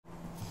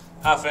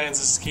Hi fans,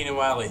 this is Keenan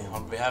Wiley.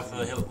 On behalf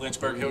of the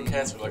Lynchburg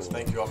Hillcats, we'd like to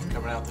thank you all for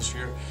coming out this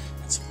year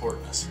and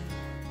supporting us.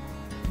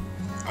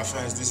 Hi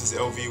fans, this is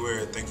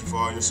Ware. Thank you for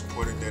all your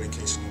support and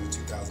dedication in the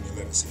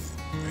 2011 season.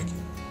 Thank you.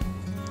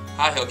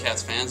 Hi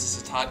Hillcats fans, this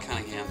is Todd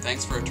Cunningham.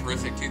 Thanks for a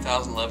terrific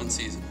 2011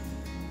 season.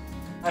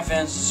 Hi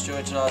fans, this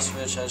is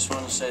Terdoslavich. I just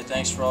want to say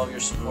thanks for all of your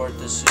support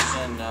this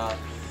season.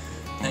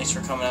 Thanks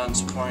for coming out and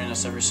supporting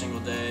us every single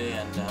day,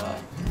 and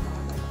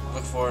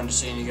look forward to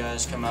seeing you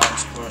guys come out and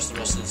support us the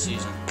rest of the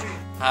season.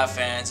 Hi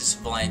fans, this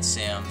is Blaine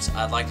Sims.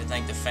 I'd like to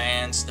thank the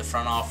fans, the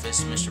front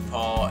office, Mr.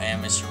 Paul,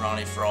 and Mr.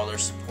 Ronnie for all their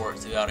support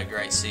throughout a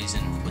great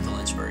season with the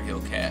Lynchburg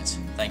Hillcats.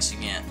 Thanks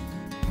again.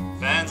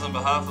 Fans, on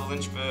behalf of the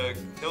Lynchburg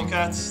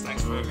Hillcats,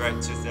 thanks for a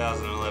great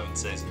 2011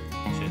 season.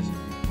 Cheers.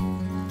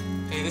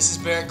 Hey, this is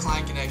Barrett,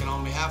 Kleinknecht, and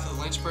on behalf of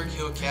the Lynchburg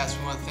Hillcats,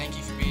 we want to thank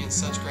you for being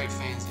such great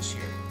fans this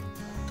year.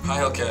 Hi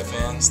Hillcat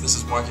fans, this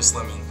is Marcus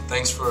Lemon.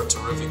 Thanks for a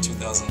terrific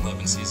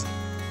 2011 season.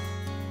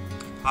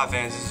 Hi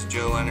fans, this is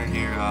Leonard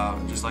here.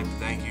 I'd just like to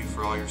thank you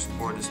for all your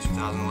support this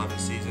 2011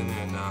 season,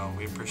 and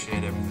we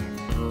appreciate everything.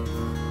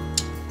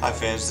 Hi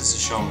fans, this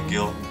is Shawn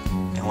McGill,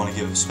 and I want to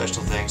give a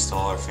special thanks to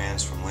all our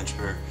fans from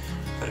Lynchburg.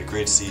 We've had a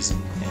great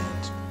season,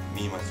 and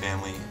me, my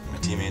family, my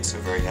teammates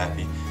are very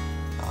happy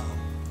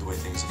the way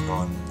things have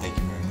gone. Thank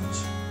you very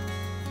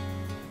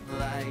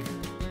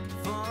much.